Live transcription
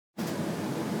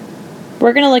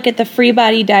We're going to look at the free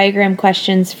body diagram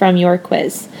questions from your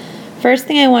quiz. First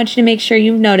thing I want you to make sure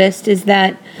you've noticed is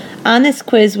that on this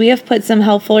quiz, we have put some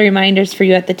helpful reminders for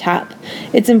you at the top.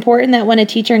 It's important that when a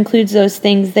teacher includes those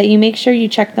things that you make sure you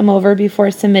check them over before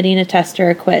submitting a test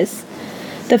or a quiz.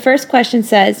 The first question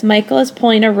says, Michael is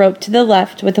pulling a rope to the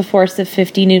left with a force of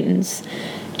 50 newtons.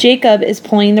 Jacob is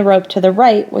pulling the rope to the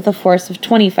right with a force of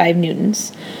 25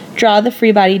 newtons. Draw the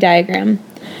free body diagram.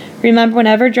 Remember,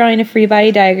 whenever drawing a free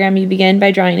body diagram, you begin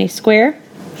by drawing a square,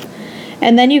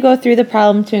 and then you go through the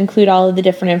problem to include all of the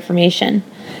different information.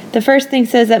 The first thing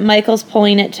says that Michael's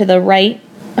pulling it to the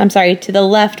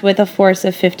left with a force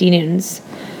of 50 newtons.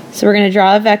 So we're going to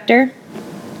draw a vector.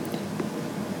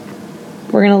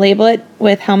 We're going to label it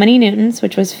with how many newtons,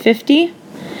 which was 50.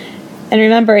 And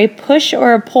remember, a push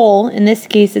or a pull, in this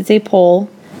case it's a pull,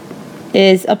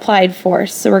 is applied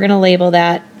force. So we're going to label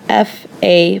that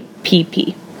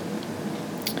FAPP.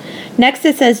 Next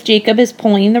it says Jacob is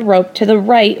pulling the rope to the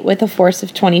right with a force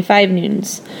of 25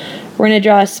 newtons. We're going to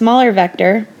draw a smaller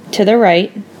vector to the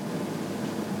right,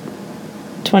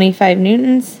 25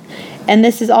 newtons, and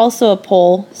this is also a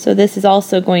pull, so this is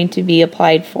also going to be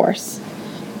applied force.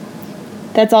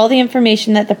 That's all the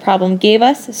information that the problem gave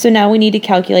us, so now we need to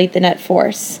calculate the net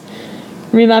force.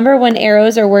 Remember when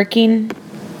arrows are working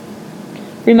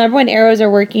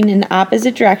in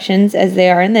opposite directions, as they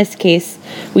are in this case,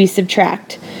 we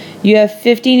subtract. You have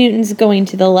 50 newtons going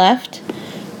to the left,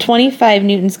 25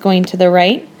 newtons going to the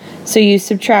right, so you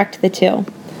subtract the two.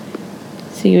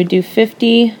 So you would do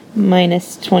 50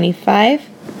 minus 25.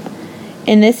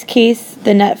 In this case,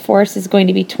 the net force is going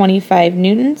to be 25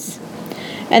 newtons.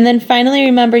 And then finally,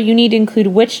 remember, you need to include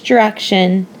which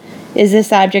direction is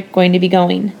this object going to be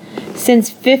going.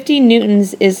 Since 50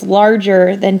 newtons is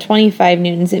larger than 25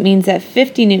 newtons, it means that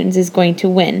 50 newtons is going to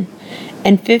win,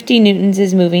 and 50 newtons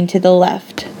is moving to the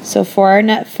left. So for our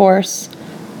net force,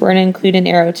 we're going to include an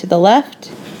arrow to the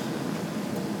left,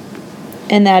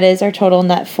 and that is our total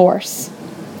net force.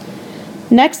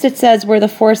 Next it says where the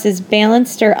force is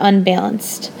balanced or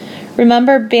unbalanced.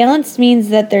 Remember, balanced means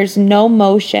that there's no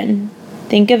motion.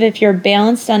 Think of if you're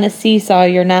balanced on a seesaw,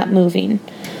 you're not moving.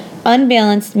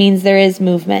 Unbalanced means there is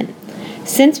movement.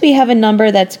 Since we have a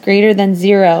number that's greater than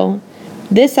 0,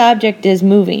 this object is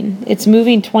moving. It's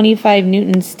moving 25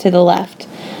 newtons to the left.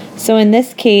 So in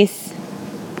this case,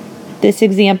 this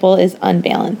example is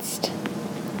unbalanced.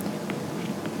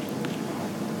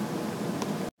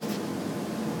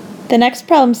 The next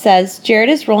problem says, Jared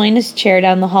is rolling his chair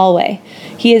down the hallway.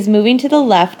 He is moving to the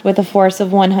left with a force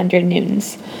of 100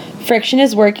 newtons. Friction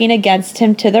is working against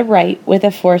him to the right with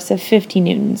a force of 50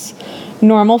 newtons.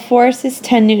 Normal force is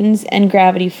 10 newtons and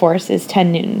gravity force is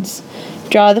 10 newtons.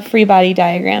 Draw the free body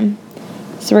diagram.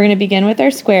 So we're going to begin with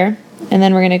our square, and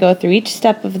then we're going to go through each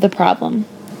step of the problem.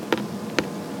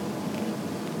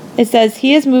 It says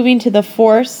he is moving to the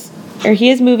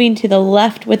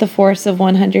left with a force of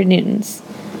 100 newtons.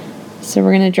 So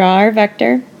we're going to draw our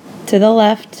vector to the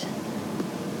left.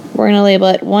 We're going to label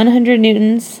it 100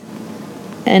 newtons.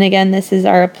 And again, this is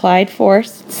our applied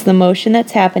force. It's the motion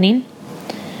that's happening.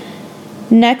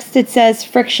 Next, it says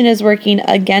friction is working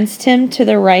against him to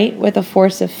the right with a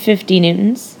force of 50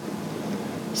 newtons.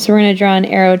 So we're going to draw an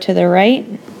arrow to the right,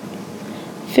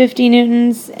 50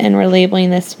 newtons, and we're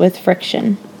labeling this with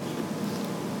friction.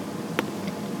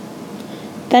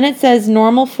 Then it says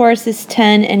normal force is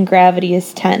 10 and gravity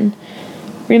is 10.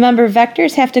 Remember,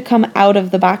 vectors have to come out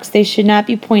of the box. They should not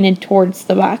be pointed towards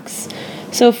the box.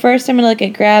 So first I'm going to look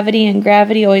at gravity, and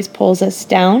gravity always pulls us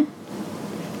down.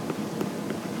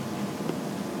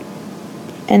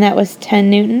 And that was 10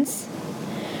 newtons.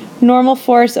 Normal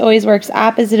force always works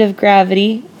opposite of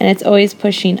gravity, and it's always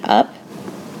pushing up.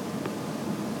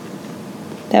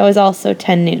 That was also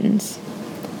 10 newtons.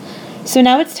 So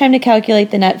now it's time to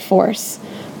calculate the net force.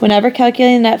 Whenever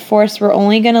calculating the net force, we're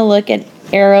only going to look at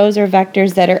arrows or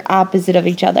vectors that are opposite of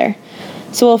each other.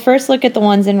 So we'll first look at the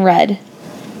ones in red.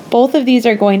 Both of these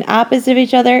are going opposite of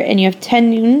each other, and you have 10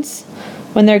 newtons.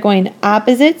 When they're going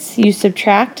opposites, you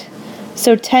subtract.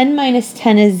 So 10 minus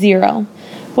 10 is 0.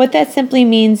 What that simply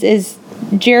means is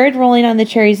Jared rolling on the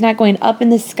chair, he's not going up in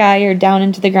the sky or down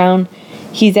into the ground.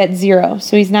 He's at 0,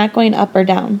 so he's not going up or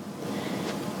down.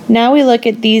 Now we look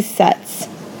at these sets.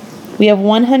 We have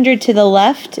 100 to the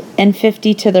left and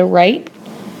 50 to the right.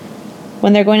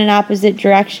 When they're going in opposite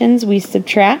directions, we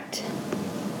subtract.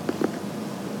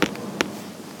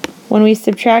 When we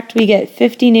subtract, we get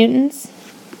 50 newtons.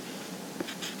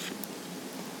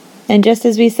 And just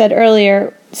as we said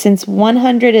earlier, since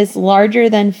 100 is larger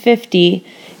than 50,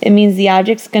 it means the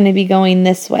object's going to be going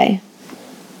this way.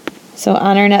 So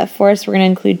on our net force, we're going to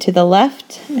include to the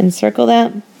left and circle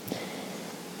that.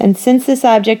 And since this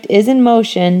object is in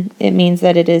motion, it means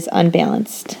that it is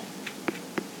unbalanced.